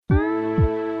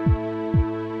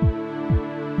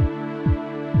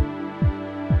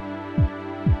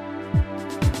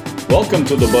Welcome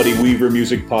to the Buddy Weaver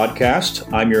Music Podcast.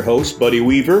 I'm your host, Buddy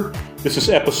Weaver. This is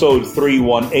episode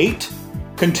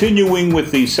 318, continuing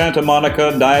with the Santa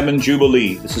Monica Diamond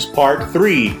Jubilee. This is part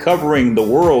 3, covering the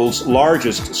world's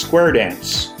largest square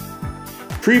dance.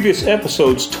 Previous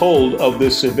episodes told of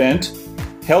this event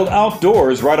held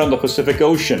outdoors right on the Pacific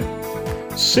Ocean.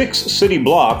 6 city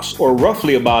blocks, or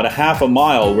roughly about a half a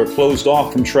mile, were closed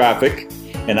off from traffic,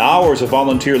 and hours of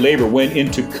volunteer labor went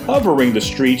into covering the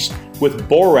streets with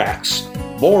borax.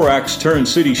 Borax turned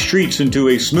city streets into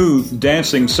a smooth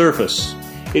dancing surface.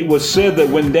 It was said that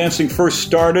when dancing first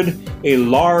started, a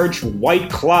large white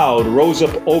cloud rose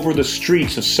up over the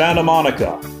streets of Santa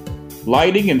Monica.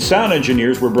 Lighting and sound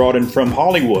engineers were brought in from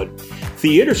Hollywood.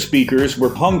 Theater speakers were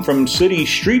hung from city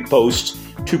street posts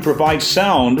to provide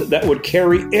sound that would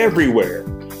carry everywhere.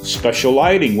 Special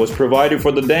lighting was provided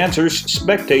for the dancers,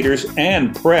 spectators,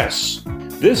 and press.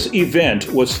 This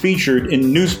event was featured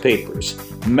in newspapers,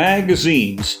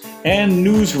 magazines, and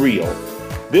newsreel.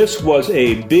 This was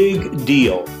a big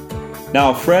deal.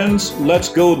 Now, friends, let's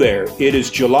go there. It is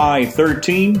July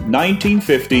 13,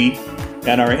 1950,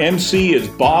 and our MC is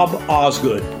Bob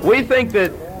Osgood. We think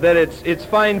that it's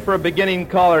fine for a beginning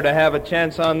caller to have a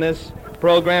chance on this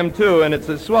program, too, and it's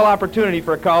a swell opportunity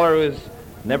for a caller who has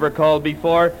never called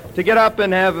before to get up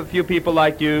and have a few people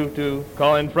like you to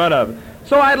call in front of.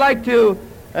 So I'd like to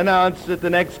announce that the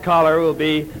next caller will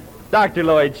be Dr.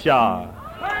 Lloyd Shaw.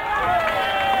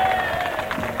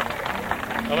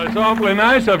 Well, it's awfully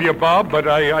nice of you, Bob, but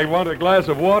I want a glass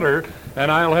of water,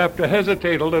 and I'll have to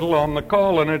hesitate a little on the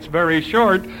call, and it's very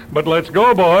short, but let's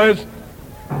go, boys.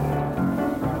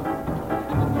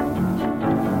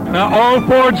 Now, all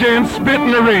 4 gents spit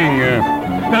in the ring.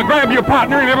 Now, grab your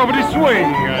partner and everybody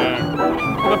swing.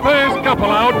 The first couple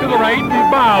out to the right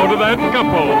and bow to that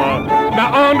couple.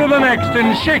 Now on to the next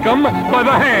and shake 'em by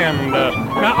the hand.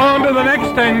 Now on to the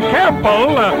next and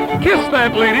careful, kiss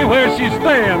that lady where she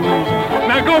stands.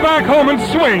 Now go back home and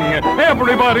swing.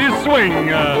 Everybody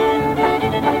swing.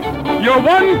 You're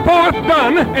 1/4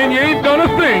 done and you ain't done a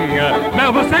thing.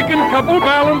 Now the second couple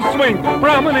balance swing.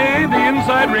 Promenade the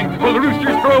inside ring. Well, the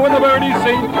roosters crow and the birdies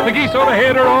sing. The geese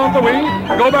overhead are on the wing.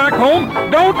 Go back home,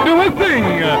 don't do a thing.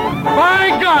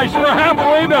 By gosh, we're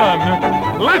halfway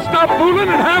done. Let's stop fooling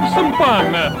and have some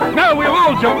fun. Now we'll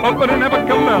all jump up and never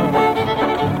come down.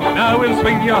 Now we'll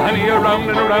swing your honey around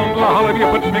and around till a hollow of your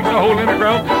foot makes a hole in the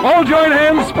ground. All join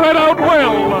hands, spread out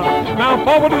well. Now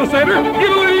forward to the center,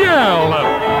 give a little yell.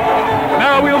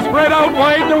 Now we'll spread out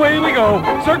wide and away we go.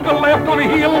 Circle left on a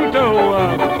heel and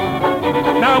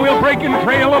toe. Now we'll break and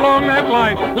trail along that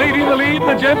line. Lady in the lead and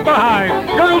the gent behind.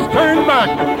 Girls turn back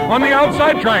on the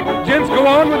outside track. Gents go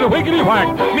on with a wiggity whack.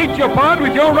 Meet your pod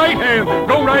with your right hand.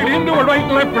 Go right into a right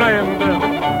and left hand.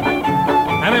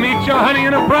 And then meet your honey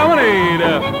in a promenade.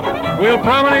 We'll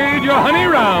promenade your honey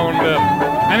round.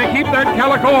 And keep that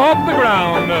calico off the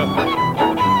ground.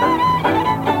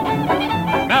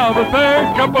 Now the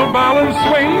third couple balance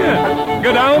swing.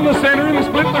 Go down the center and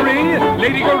split the ring.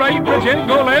 Lady go right, the gent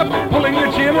go left. Pull in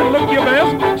your chin and look your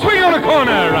best. Swing on a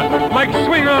corner, like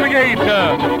swing on a gate.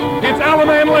 It's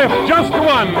Alaman left, just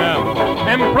one.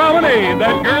 And promenade,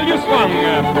 that girl you swung.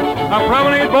 A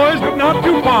promenade, boys, but not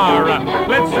too far.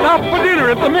 Let's stop for dinner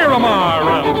at the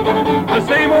Miramar. The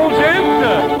same old gent.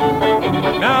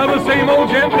 Now the same old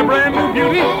gent, the brand new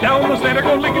beauty. Down the center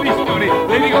go lickety-spooty.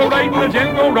 Lady go right and the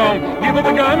gent go wrong. Give her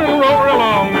the gun and roll her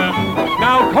along.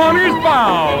 Now corners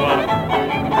bow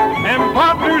and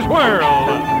partners whirl.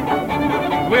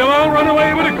 We'll all run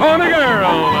away with a corner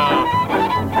girl.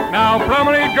 Now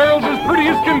promenade girls as pretty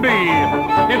as can be.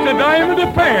 It's a diamond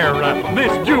affair,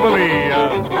 this Jubilee.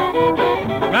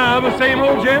 Now the same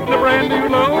old gent, the brand new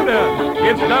load.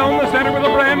 It's down the center with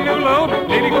a brand new load.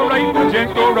 Lady go right and the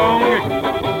gent go wrong.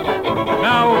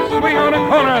 Now swing on a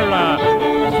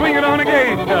corner, swing it on a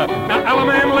gate. Now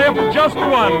Alaman left, just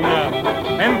one.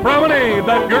 And promenade,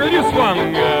 that girl you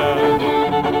swung.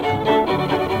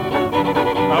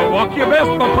 Now walk your best,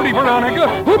 my pretty Veronica.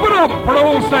 Whoop it up for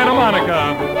old Santa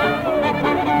Monica.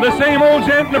 The same old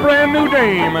gent and a brand new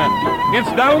dame.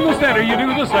 It's down the center, you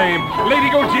do the same. Lady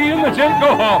go G and the gent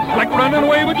go haw, like running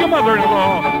away with your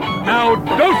mother-in-law. Now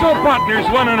doso partners,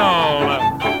 one and all.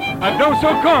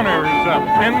 Doso corners,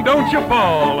 and don't you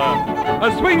fall.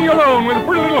 Swing you alone with a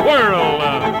pretty little whirl.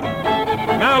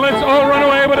 Now let's all run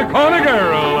away with a corner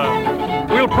girl.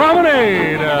 We'll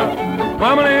promenade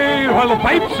while the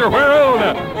pipes are whirled.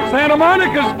 Santa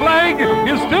Monica's flag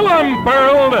is still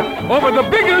unfurled over the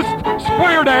biggest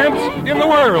square dance in the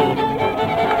world.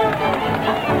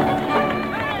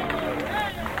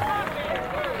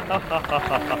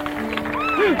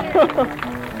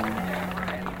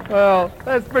 Well,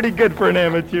 that's pretty good for an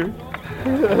amateur.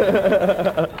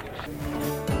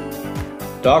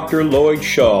 Dr. Lloyd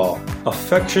Shaw,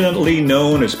 affectionately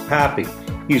known as Pappy.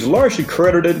 He's largely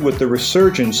credited with the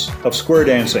resurgence of square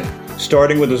dancing,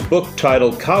 starting with his book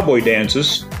titled Cowboy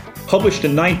Dances, published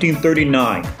in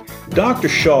 1939. Dr.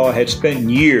 Shaw had spent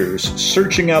years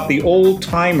searching out the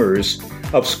old-timers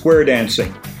of square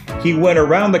dancing. He went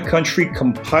around the country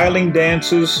compiling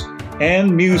dances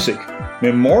and music,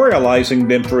 memorializing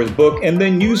them for his book, and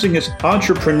then using his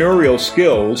entrepreneurial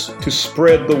skills to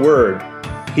spread the word.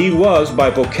 He was, by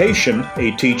vocation,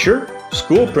 a teacher,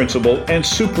 school principal, and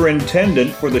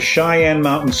superintendent for the Cheyenne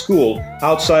Mountain School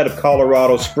outside of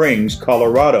Colorado Springs,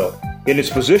 Colorado. In his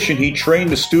position, he trained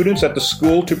the students at the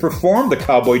school to perform the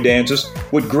cowboy dances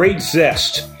with great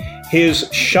zest. His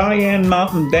Cheyenne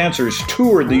Mountain dancers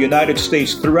toured the United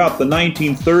States throughout the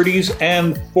 1930s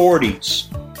and 40s.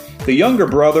 The younger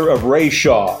brother of Ray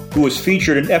Shaw, who was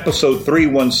featured in episode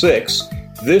 316,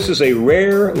 this is a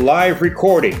rare live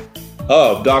recording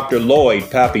of Dr. Lloyd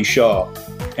Pappy Shaw.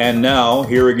 And now,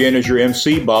 here again is your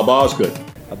MC, Bob Osgood.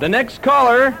 The next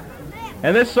caller,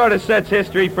 and this sort of sets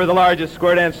history for the largest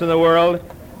square dance in the world,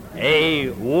 a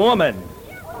woman.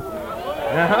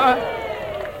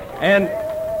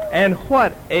 And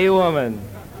what a woman.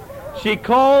 She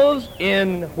calls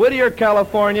in Whittier,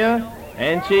 California,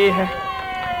 and she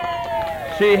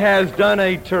has done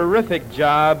a terrific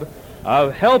job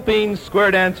of helping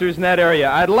square dancers in that area.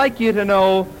 I'd like you to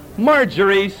know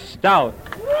Marjorie Stout.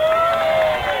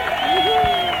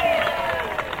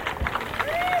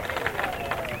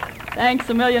 Thanks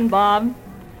a million, Bob.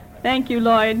 Thank you,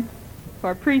 Lloyd,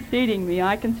 for preceding me.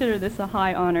 I consider this a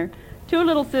high honor. Two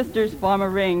little sisters form a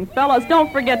ring. Fellas,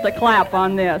 don't forget to clap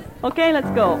on this. Okay,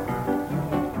 let's go.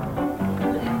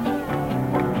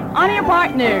 On your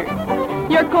partner.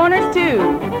 Your corners,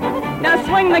 too. Now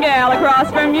swing the gal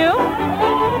across from you.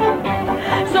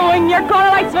 Swing your corner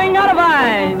like swing out of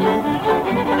vine.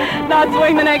 Now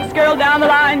swing the next girl down the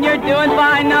line. You're doing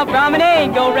fine. Now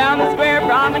promenade. Go round the square.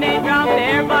 Promenade round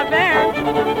there, but there.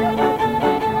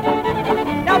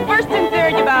 Now first and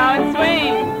third you bow and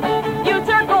swing. You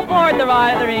circle forward the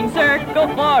right of the ring. Circle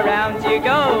 4 rounds you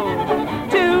go.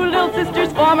 Two little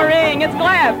sisters form a ring. It's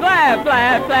clap, clap,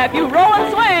 clap, clap. You roll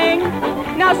and swing.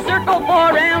 Now circle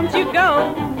 4 rounds you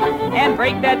go. And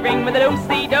break that ring with a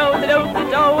do-si-do, the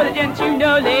do-si-do, with a gent you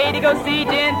know. Lady go see,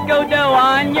 gent go do.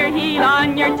 On your heel,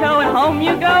 on your toe, and home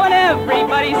you go. And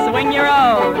everybody swing your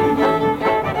own.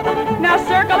 Now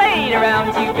circle 8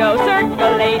 around you go.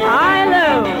 Circle 8 high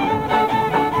low.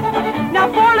 Now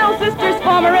 4 little sisters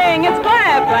form a ring. It's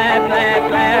clap, clap, clap,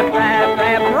 clap, clap,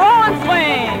 clap. Roll and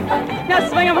swing. Now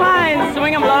swing 'em high and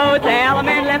swing 'em low. It's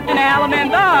element left and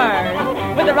element bar.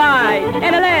 With a right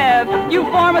and a left, you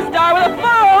form a star with a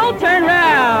full turn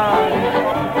round.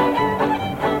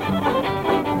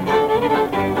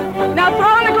 Now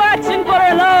throw in the clutch and put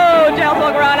her low. Jump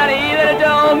hook around out of either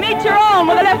door. Meet your own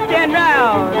with a left hand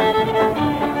round.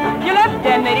 Your left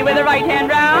hand lady with a right hand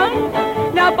round.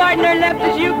 Now partner left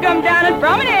as you come down and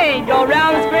promenade. Go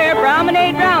round the square,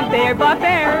 promenade round there, but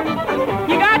there.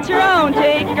 You got your own,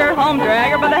 take her home,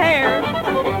 drag her by the hair.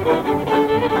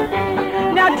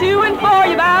 Now 2 and 4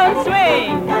 you bow and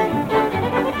swing.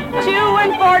 2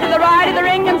 and 4 to the right of the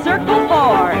ring and circle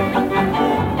 4.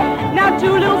 Now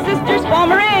 2 little sisters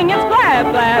form a ring. It's clap,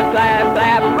 clap, clap,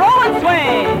 clap, roll and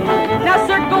swing. Now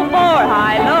circle 4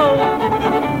 high low.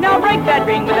 Now break that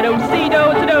ring with a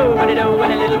do-si-do, it's a do, and a do,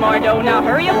 and a little more do. Now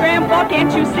hurry up, Grandpa,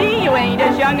 can't you see? You ain't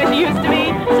as young as you used to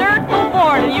be. Circle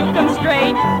 4 till you come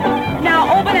straight.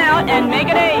 Now open out and make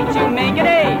it 8, you make it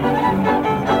 8.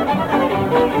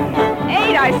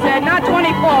 8, I said, not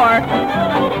 24.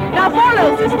 Now 4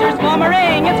 little sisters form a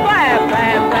ring. It's clap,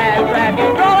 clap, clap, clap. You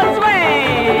roll and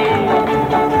swing.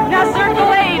 Now circle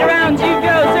 8 around you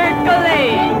go. Circle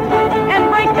 8. And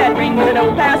break that ring with an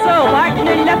old paso.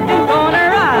 Partner left and corner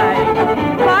right.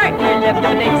 Partner left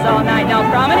and takes all night. Now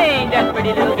promenade, that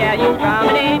pretty little gal. You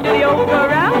promenade to the old go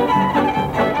round.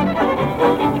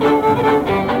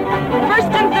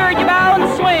 First and third you bow and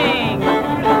swing.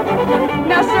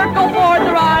 Now circle 4 at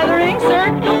the right of the ring.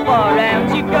 Circle 4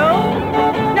 rounds you go.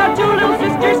 Now 2 little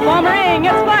sisters form a ring.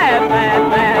 It's clap, clap,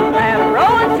 clap, clap.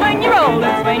 Roll and swing, you roll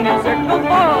and swing and circle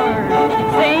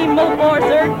 4. Same old 4,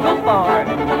 circle 4.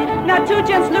 Now 2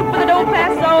 gents loop with a do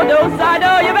paso, do side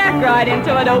do. You back right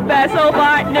into a do paso.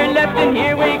 Partner left and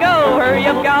here we go. Hurry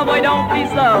up, cowboy, don't be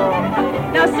slow.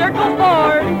 Now circle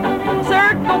 4,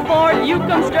 circle 4. You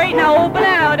come straight, now open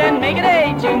out and make it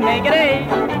 8. You make it 8.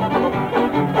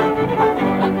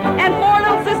 And 4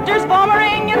 little sisters form a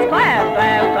ring. It's clap,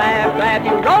 clap, clap, clap.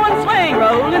 You roll and swing,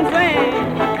 roll and swing.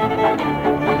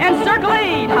 And circle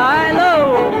 8 high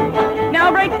low.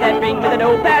 Now break that ring ring with a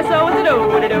do, paso with a do,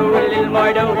 with a do, with a little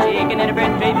more dough. Chicken in a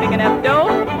bread tray, picking up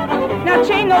dough. Now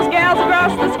chain those gals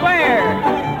across the square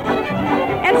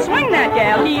and swing that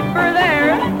gal heap for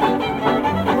there.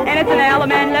 And it's an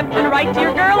element left and right to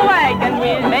your girl a wag, and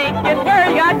we'll make it where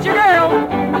you got your girl.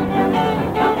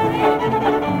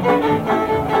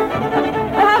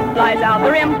 The hop flies out,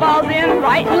 the rim falls in,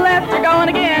 right and left you're going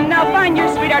again. Now find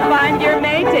your sweetheart, find your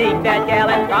mate, take that gal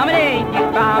and promenade.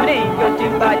 You promenade, go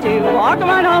 2 by 2, walk 'em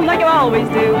on home like you always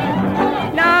do.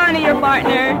 Now honey your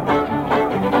partner,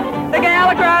 the gal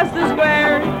across the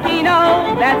square, he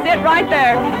knows that's it right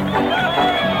there.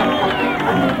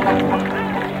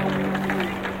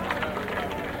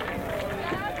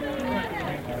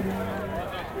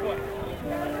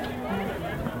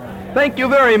 Thank you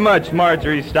very much,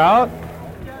 Marjorie Stout.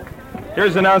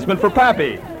 Here's an announcement for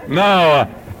Pappy. Now,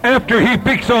 after he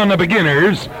picks on the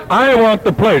beginners, I want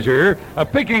the pleasure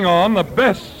of picking on the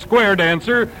best square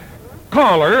dancer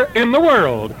caller in the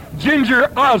world.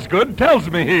 Ginger Osgood tells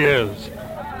me he is.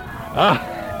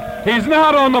 He's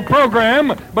not on the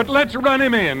program, but let's run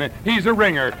him in. He's a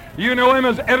ringer. You know him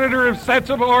as editor of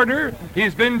Sets of Order.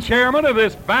 He's been chairman of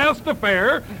this vast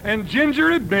affair, and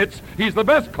Ginger admits he's the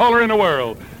best caller in the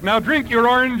world. Now drink your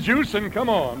orange juice and come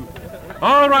on.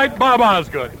 All right, Bob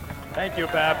Osgood. Thank you,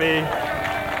 Pappy.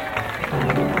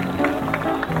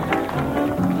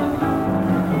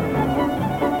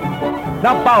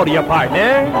 Now bow to your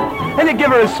partner, and you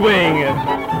give her a swing.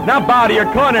 Now bow to your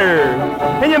corner,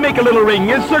 and you make a little ring.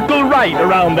 You circle right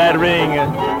around that ring.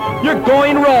 You're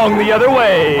going wrong the other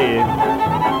way.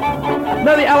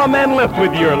 Now the element left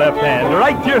with your left hand.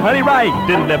 Right to your honey, right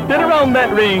and left and around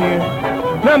that ring.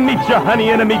 Now meet your honey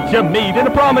and meet your mate in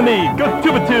a promenade. Go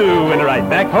 2 by 2 and right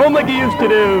back home like you used to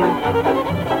do.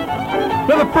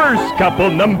 Now the first couple,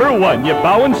 number 1, you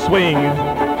bow and swing.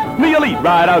 Now you lead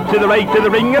right out to the right to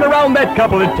the ring and around that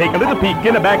couple and take a little peek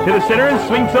and back to the center and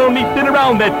swing so neat and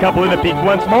around that couple and a peek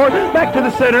once more. Back to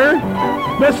the center.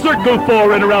 Now circle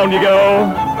 4 and around you go.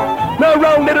 Now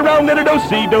round it around it a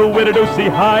do-si do with a do-si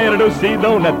high and a do-si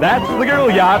low. Now that's the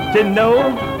girl you ought to know.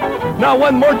 Now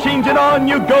one more change it on,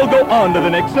 you go on to the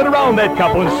next and around that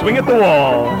couple and swing at the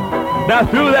wall. Now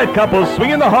through that couple,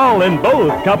 swing in the hall and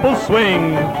both couples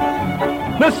swing.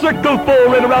 Now circle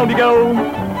 4 and around you go.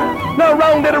 Now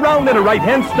round it around in a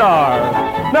right-hand star.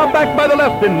 Now back by the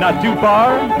left and not too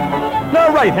far. Now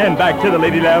right hand back to the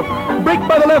lady left. Break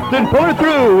by the left and pull her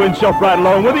through and shuffle right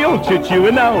along with the old choo-choo.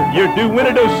 And now you're doing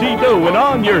a do-si-do and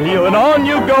on your heel and on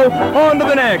you go on to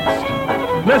the next.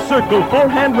 Now circle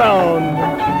 4-hand round.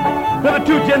 Now the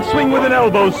 2 gents swing with an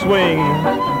elbow swing.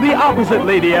 The opposite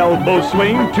lady elbow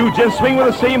swing. 2 gents swing with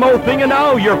the same old thing and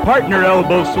now your partner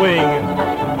elbow swing.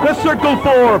 Now circle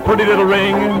 4, pretty little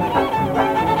ring.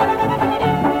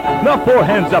 Now 4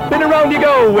 hands up and around you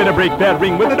go and break that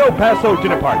ring with a do paso to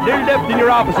the partner left and your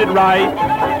opposite right.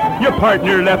 Your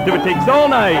partner left if it takes all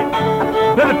night.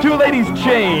 Now the 2 ladies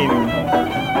chain.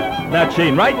 Now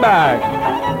chain right back.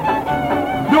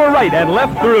 Do a right and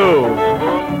left through.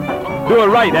 Do a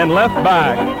right and left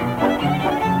back.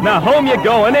 Now home you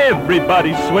go and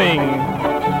everybody swing.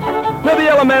 Now the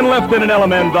element left and an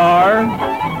element there.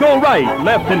 Go right,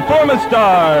 left and form a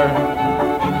star.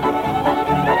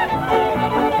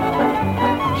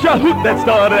 Shoot that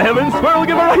star to heaven, swirl,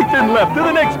 give a right and left to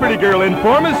the next pretty girl and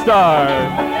form a star.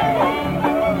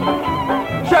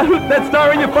 Shoot that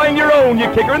star and you find your own, you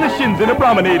kick her in the shins in a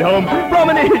promenade home.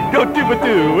 Promenade, go 2 by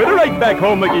 2 and a right back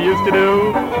home like you used to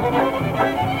do.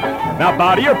 Now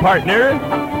bow to your partner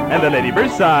and the lady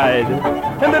first side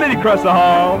and the lady across the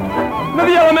hall. Now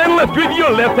the element left with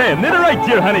your left hand, then a right to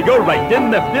your honey, go right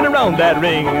and left and around that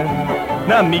ring.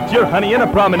 Now meet your honey in a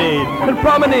promenade and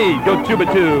promenade, go 2 by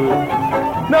 2.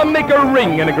 Now make a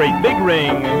ring and a great big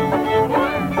ring.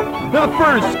 Now the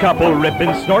first couple rip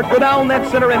and snort, go down that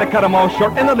center and cut them all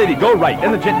short. And the lady go right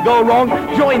and the gent go wrong.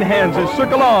 Join hands and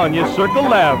circle on, you circle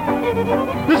left.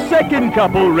 The second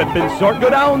couple rip and snort, go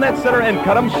down that center and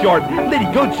cut them short. Lady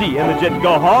go G and the gent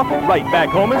go haw, right back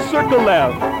home and circle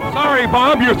left. Sorry,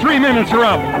 Bob, your 3 minutes are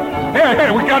up.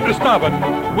 Here, we got to stop it.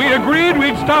 We agreed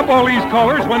we'd stop all these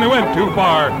callers when they went too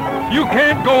far. You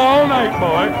can't go all night,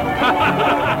 boy.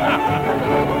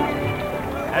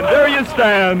 And there you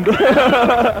stand.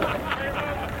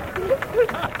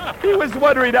 He was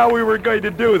wondering how we were going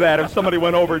to do that if somebody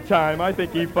went over time. I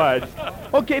think he fudged.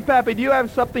 Okay, Pappy, do you have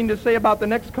something to say about the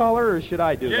next caller, or should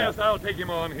I do that? Yes, I'll take him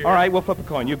on here. All right, we'll flip a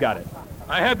coin. You got it.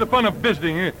 I had the fun of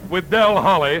visiting with Del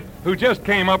Holly, who just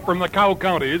came up from the Cow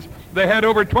Counties. They had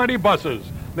over 20 buses.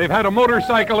 They've had a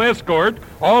motorcycle escort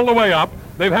all the way up.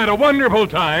 They've had a wonderful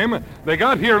time. They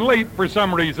got here late for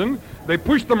some reason. They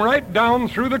pushed them right down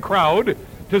through the crowd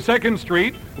to 2nd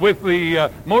Street with the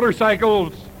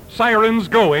motorcycle sirens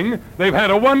going. They've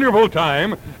had a wonderful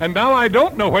time, and now I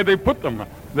don't know where they put them.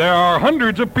 There are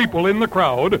hundreds of people in the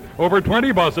crowd, over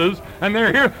 20 buses, and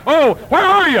they're here. Oh, where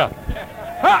are you?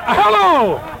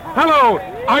 Hello! Hello!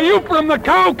 Are you from the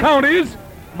cow counties?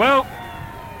 Well,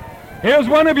 here's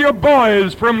one of your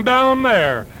boys from down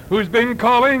there who's been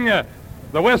calling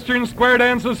the Western Square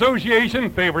Dance Association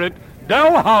favorite,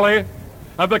 Del Holly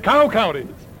of the Cow Counties,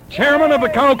 chairman of the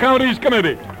Cow Counties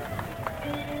Committee.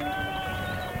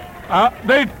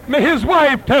 His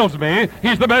wife tells me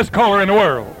he's the best caller in the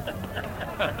world.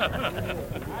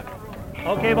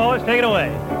 Okay, boys, take it away.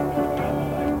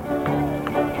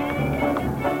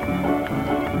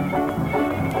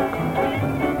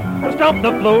 Stomp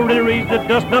the floor and raise the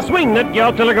dust. Now swing that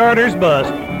gal till the garters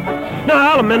bust. Now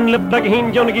holler, man, lift like a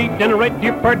hinge on the gate. Then right to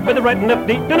your part with the right and left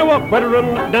feet. Then I walk right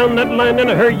run down that line. Then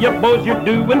I hurry up, boys, you're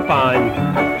doing fine.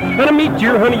 And I meet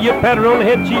your honey, you pat her on the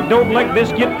head. She don't like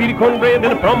biscuit, feed cornbread,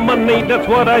 and a promenade. That's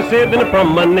what I said, in a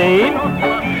promenade.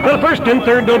 Now the first and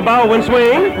third don't bow and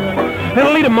swing. And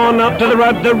I lead 'em on out to the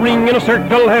right, the ring in a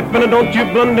circle, half, and don't you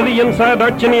blunder the inside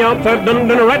arch and the outside, done,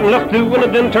 then right and left through,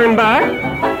 and then turn back.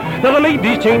 Now the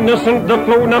ladies chain us into the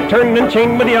floor, now turn and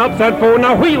chain with the outside four.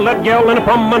 Now wheel that gal in a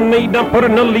promenade, now put her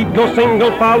in the lead, go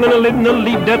single file, and a lid in the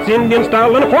lead, that's Indian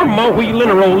style, and a form a wheel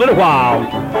and a roll it a while.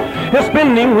 A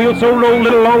spinning wheel, so roll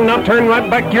it along, now turn right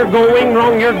back, you're going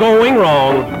wrong, you're going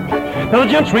wrong. Now the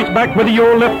gents reach back with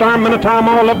your left arm and a tie 'em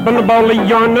all up in a ball of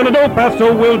yarn, and a dope pass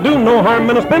so will do no harm,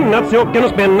 and a spin that silk and a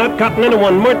spin that cotton, and a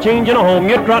one more change and a home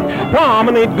you trot.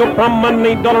 Promenade, go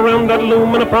promenade all around that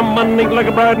loom, and a promenade like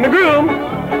a bride and a groom.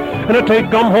 And I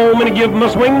take 'em home and I give 'em a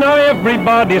swing. Now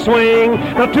everybody swing.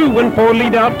 Now 2 and 4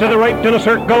 lead out to the right in a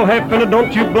circle half, and a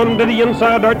don't you blunder the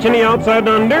inside arch and the outside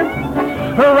under.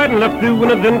 Right and left through,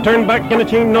 and then turn back in a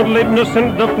chain, no lid in the center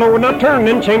of the floor. Now turn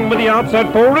and chain with the outside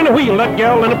four, and a wheel that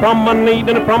gal in a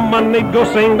promenade, go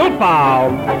single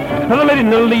file. Now the lady in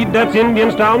the lead, that's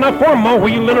Indian style. Now form a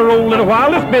wheel and a roll it a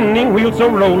while. A spinning wheel, so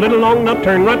roll it along. Now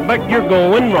turn right back, you're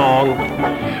going wrong.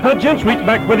 Gents reach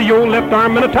back with your left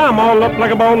arm and a tie 'em all up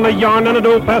like a ball of yarn, and a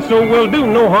dope pass so will do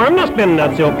no harm. Now spin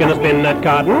that silk and a spin that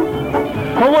cotton.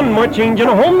 One more change and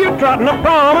a home you're trotting a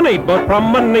promenade, but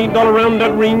promenade all around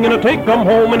that ring, and a take 'em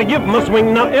home and a give 'em a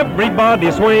swing. Now everybody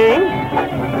swing.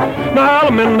 Now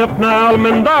element left, now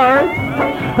element there.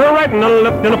 Right and a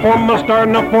left and a form a star,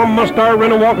 and a form a star,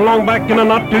 and a walk along back and a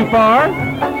not too far.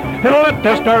 And a left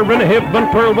a star and a hip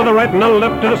and twirl with a right and a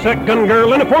left to the second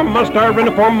girl, and a form a star and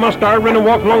a form a star, and a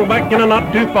walk along back and a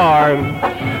not too far.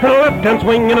 And a left hand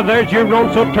swing and a there's your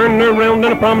own, so turn around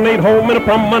and a promenade home and a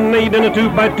promenade and a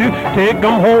 2x2. Take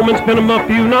 'em home and spin 'em a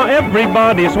few. Now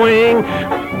everybody swing.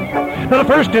 Now the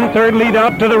first and third lead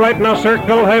out to the right, now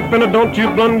circle half, and a don't you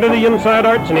blunder the inside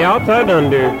arch and the outside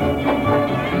under.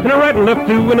 And a right and left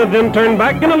through, and a then turn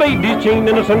back, and a ladies chain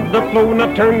in the center of the floor, and a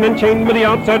turn and chain with the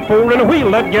outside four, and a wheel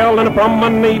that gal and a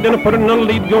promenade, and a put in the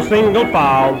lead, go single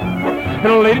file. And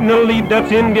a lady in the lead,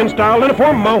 that's Indian style, and a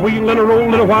form a wheel and a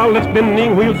roll it a while, a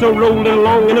spinning wheel, so roll it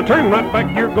along, and a turn right back,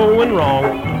 you're going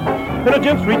wrong. And a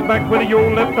gents reach back with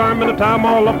your left arm and a tie 'em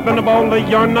all up in a ball of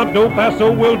yarn, not dope pass so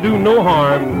will do no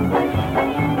harm.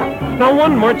 Now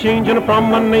one more change and a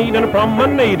promenade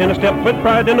and a step with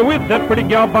pride, and with that pretty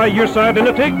gal by your side, and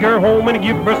a take her home and a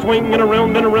give her a swing and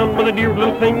around with a dear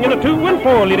little thing, and a 2 and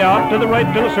 4 lead out to the right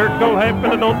in a circle half,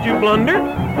 and a don't you blunder.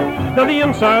 Now the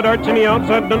inside arch and the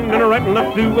outside done, and a right and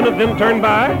left through, and a then turn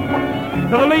back.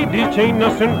 Now the ladies chain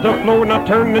us into the floor, now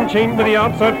turn and chain with the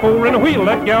outside four, and a wheel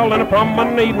that gal and a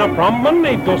promenade, now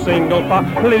promenade go single file.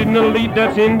 Lady in the lead,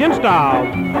 that's Indian style.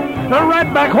 Now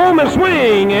right back home and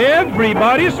swing,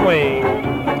 everybody swing.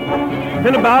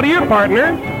 And about your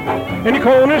partner, and your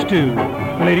corners too.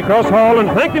 Lady Cross Hall,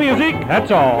 and thank the music,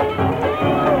 that's all.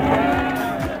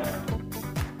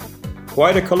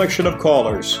 Quite a collection of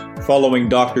callers. Following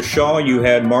Dr. Shaw, you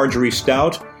had Marjorie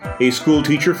Stout, a school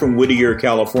teacher from Whittier,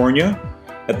 California.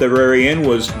 At the very end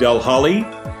was Del Holly,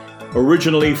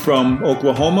 originally from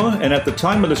Oklahoma, and at the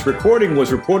time of this recording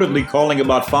was reportedly calling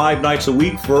about 5 nights a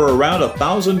week for around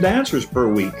 1,000 dancers per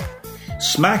week.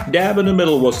 Smack dab in the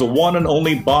middle was the one and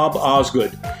only Bob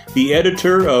Osgood, the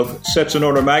editor of Sets in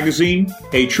Order magazine,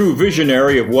 a true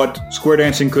visionary of what square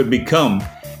dancing could become,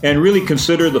 and really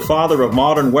considered the father of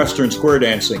modern Western square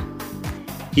dancing.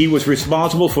 He was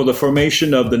responsible for the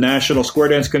formation of the National Square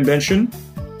Dance Convention,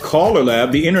 Caller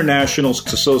Lab, the International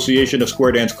Association of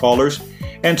Square Dance Callers,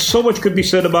 and so much could be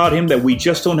said about him that we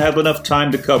just don't have enough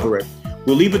time to cover it.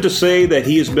 We'll leave it to say that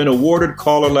he has been awarded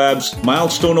Caller Lab's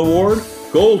Milestone Award,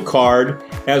 Gold Card,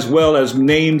 as well as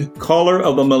named Caller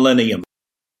of the Millennium.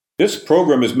 This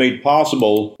program is made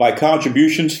possible by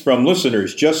contributions from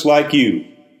listeners just like you.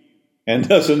 And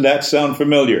doesn't that sound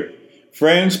familiar?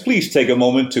 Friends, please take a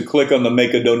moment to click on the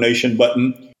Make a Donation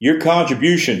button. Your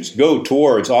contributions go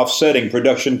towards offsetting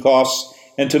production costs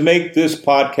and to make this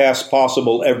podcast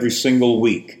possible every single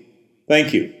week.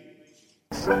 Thank you.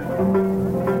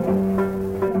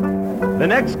 The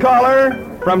next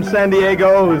caller from San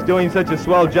Diego, who's doing such a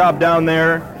swell job down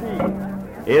there,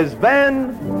 is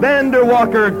Vander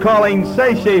Walker calling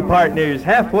Sachet Partners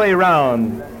halfway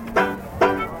round.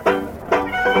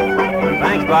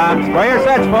 Thanks, Bob. Square your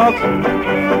sets, folks.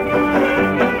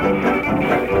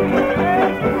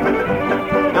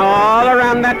 All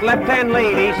around that left-hand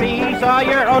lady, seesaw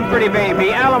your own pretty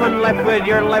baby. Element left with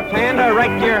your left hand, or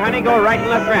right to your honey, go right and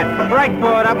left hand. Right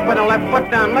foot up and a left foot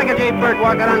down, like a jaybird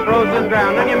walking on frozen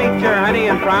ground. And you meet your honey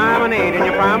and promenade, and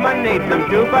you promenade them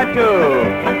two by two.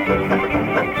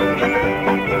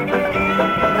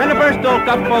 And the first old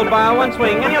couple bow and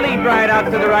swing, and you lead right out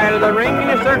to the right of the ring, and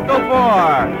you circle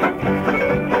four.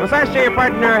 Well, sashay your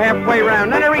partner halfway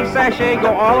round, and a re-sashay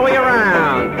go all the way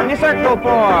around, and you circle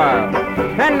four.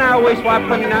 And now we swap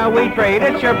and now we trade,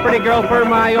 it's your pretty girl for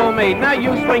my old maid. Now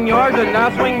you swing yours and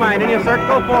I'll swing mine, and you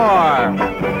circle four.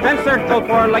 And circle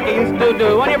four like you used to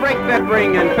do, and you break that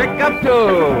ring and pick up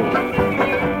two.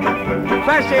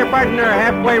 Sashay your partner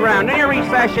halfway round, and you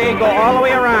re-sashay go all the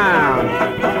way around.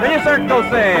 Then you circle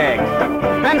six,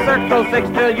 and circle six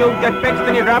till you get fixed,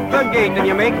 and you drop the gate, and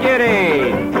you make it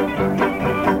eight.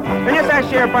 Then you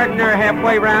sashay your partner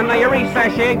halfway round, now you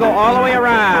re-sashay go all the way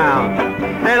around.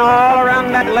 And all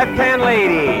around that left-hand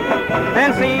lady.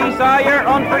 And seesaw your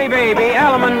own pretty baby,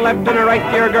 element left and a right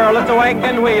to your girl, it's a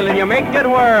wagon wheel, and you make it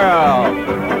whirl.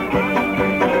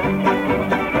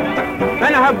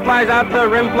 And the hub flies out, the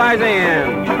rim flies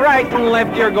in. Right and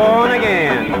left, you're going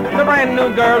again. The brand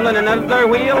new girl in another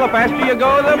wheel. The faster you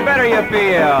go, the better you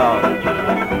feel.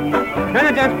 And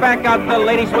it jumps back out, the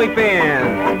lady sweep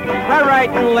in. Right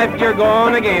and left, you're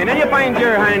going again. And you find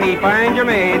your honey, find your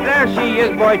maid. There she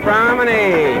is, boy,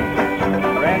 promenade.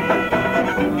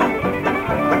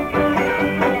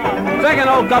 Second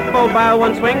old couple bow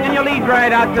and swing, and you lead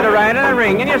right out to the right of the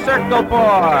ring, and you circle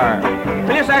four.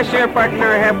 And you sashay your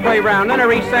partner halfway round, and a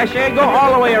re-sashay go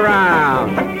all the way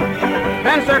around.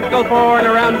 And circle four, and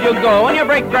around you go, and you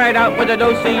break right out with a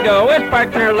do-si-do. His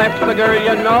partner left's the girl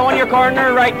you know, and your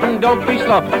corner right, and don't be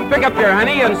slow. Pick up your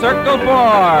honey and circle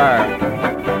four.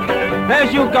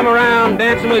 As you come around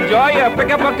dancing with joy, you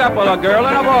pick up a couple, a girl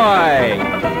and a boy.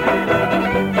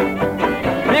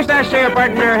 And you sashay your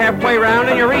partner halfway round,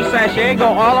 and you re-sashay go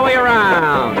all the way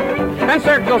around. And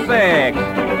circle six.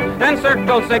 And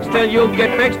circle six till you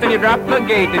get fixed, and you drop the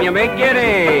gate, and you make it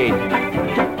eight.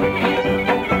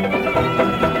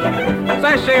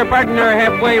 Sashay your partner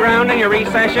halfway round, and you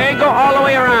re-sashay go all the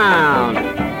way around.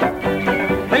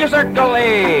 And you circle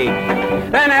eight.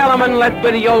 And element left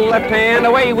with the old left hand,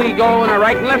 away we go in a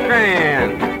right and left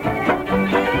hand.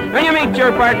 And you meet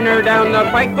your partner down the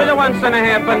pike with a once and a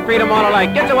half and treat them all alike.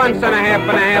 It's a once and a half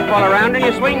all around, and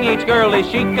you swing each girl as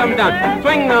she comes down.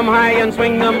 Swing them high and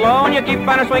swing them low, and you keep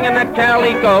on swinging that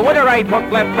calico with a right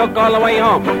hook, left hook all the way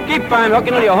home. Keep on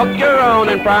hooking till you hook your own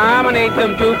and promenade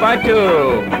them two by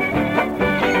two.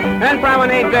 And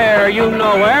promenade there, you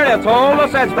know where. Let's hold the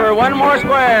sets for one more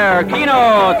square.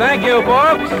 Keno, thank you,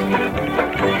 folks.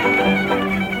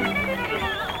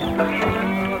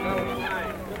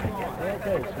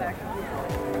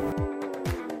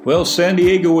 Well, San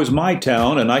Diego is my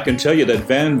town, and I can tell you that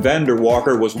Vander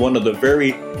Walker was one of the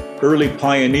very early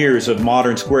pioneers of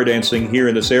modern square dancing here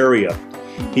in this area.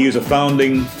 He is a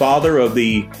founding father of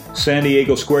the San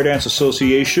Diego Square Dance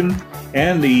Association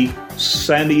and the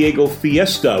San Diego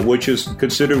Fiesta, which is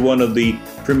considered one of the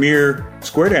premier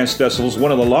square dance festivals,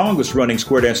 one of the longest running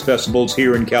square dance festivals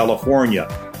here in California.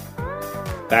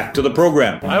 Back to the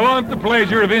program. I want the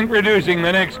pleasure of introducing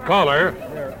the next caller.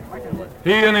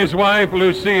 He and his wife,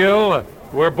 Lucille,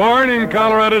 were born in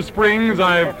Colorado Springs.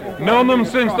 I've known them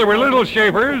since they were little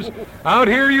shavers. Out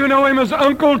here, you know him as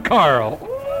Uncle Carl.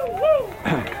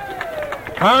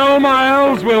 Carl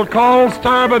Miles will call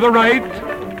star by the right,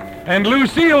 and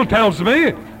Lucille tells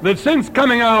me that since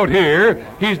coming out here,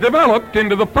 he's developed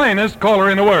into the finest caller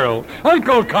in the world.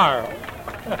 Uncle Carl.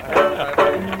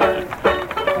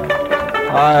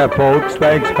 Hi, folks.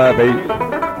 Thanks, Pappy.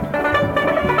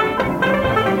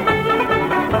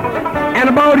 And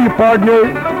about you, partner,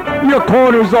 your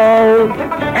corner's all,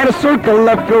 and a circle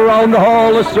left around the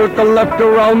hall, a circle left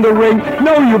around the ring.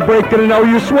 Now you break it and now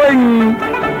you swing.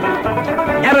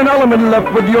 And an element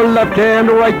left with your left hand,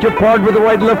 right your part with the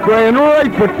right left grand, right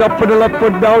foot up with the left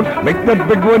foot down, make that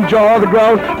big one jaw the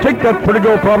ground, take that pretty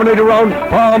girl promenade around,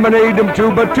 promenade them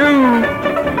 2 by 2.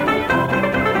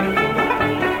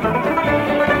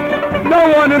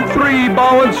 Now 1 and 3,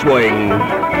 bow and swing.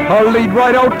 I'll lead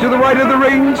right out to the right of the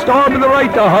ring, star to the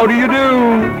right, how do you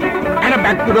do? And a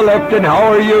back to the left, and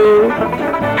how are you?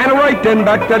 And a right, and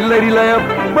back that lady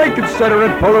left. Break it, center,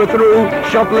 and pull her through.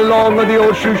 Shuffle along on the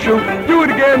old shoo-shoo. Do it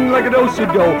again like a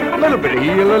do-si-do. A little bit of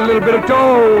heel, a little bit of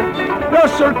toe. Now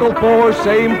circle 4,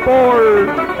 same 4.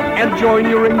 And join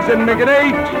your rings and make it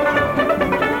 8.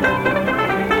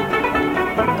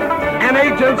 And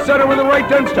 8 and center with a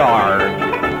right and star.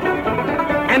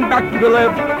 And back to the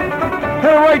left. And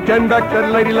a right and back that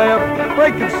lady left.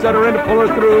 Break it, center, and pull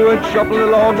her through, and shuffle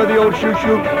along with the old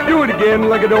shoo-shoo. Do it again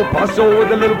like a do paso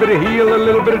with a little bit of heel, a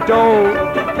little bit of toe.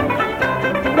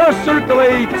 Now circle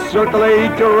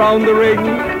 8 around the ring,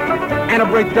 and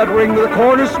break that ring with a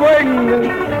corner swing.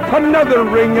 Another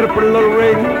ring and a pretty little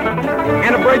ring,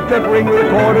 and break that ring with a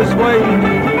corner swing.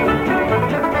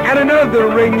 And another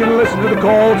ring and listen to the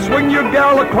call. Swing your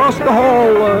gal across the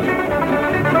hall,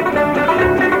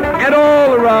 and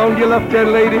all around your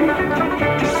left-hand lady.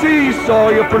 Seesaw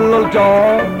your pretty little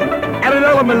jaw, and an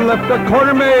element left a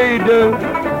corner made,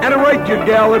 and a right your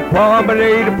gal at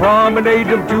promenade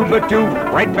them 2 by 2,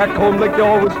 right back home like they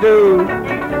always do.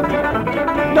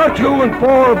 Now 2 and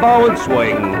 4, bow and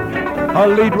swing. I'll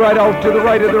lead right out to the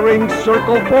right of the ring,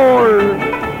 circle 4,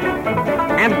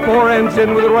 and 4 ends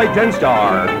in with a right hand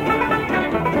star,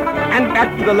 and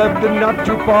back to the left and not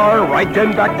too far, right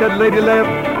and back that lady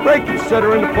left. Break it,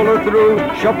 center, and pull her through.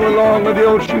 Shuffle along with the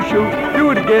old shoo-shoo. Do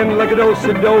it again like a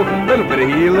do-si-do. Little bit of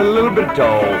heel, a little bit of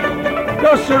toe.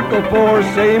 Now circle 4,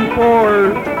 same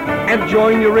 4. And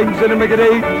join your rings and make it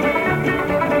 8.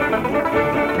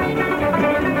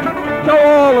 Now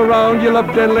all around your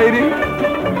left-hand lady.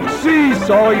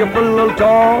 Seesaw your pretty little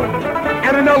toe.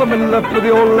 And an element left with the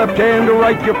old left hand.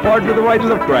 Right your part with the right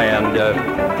left grand.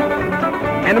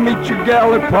 And meet your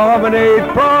gal at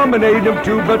promenade them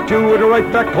 2 by 2, and right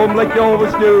back home like you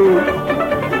always do.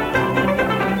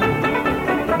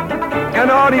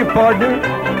 And on your partner,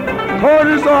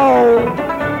 quarters all,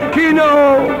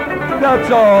 Keno, that's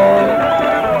all.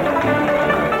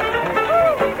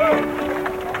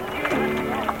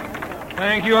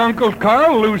 Thank you, Uncle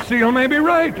Carl. Lucille may be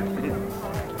right.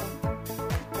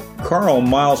 Carl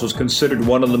Miles was considered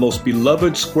one of the most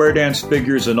beloved square dance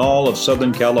figures in all of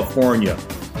Southern California.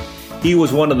 He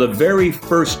was one of the very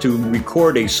first to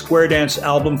record a square dance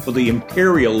album for the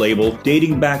Imperial label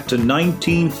dating back to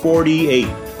 1948.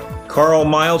 Carl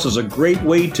Miles is a great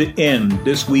way to end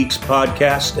this week's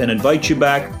podcast and invite you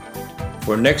back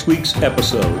for next week's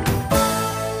episode.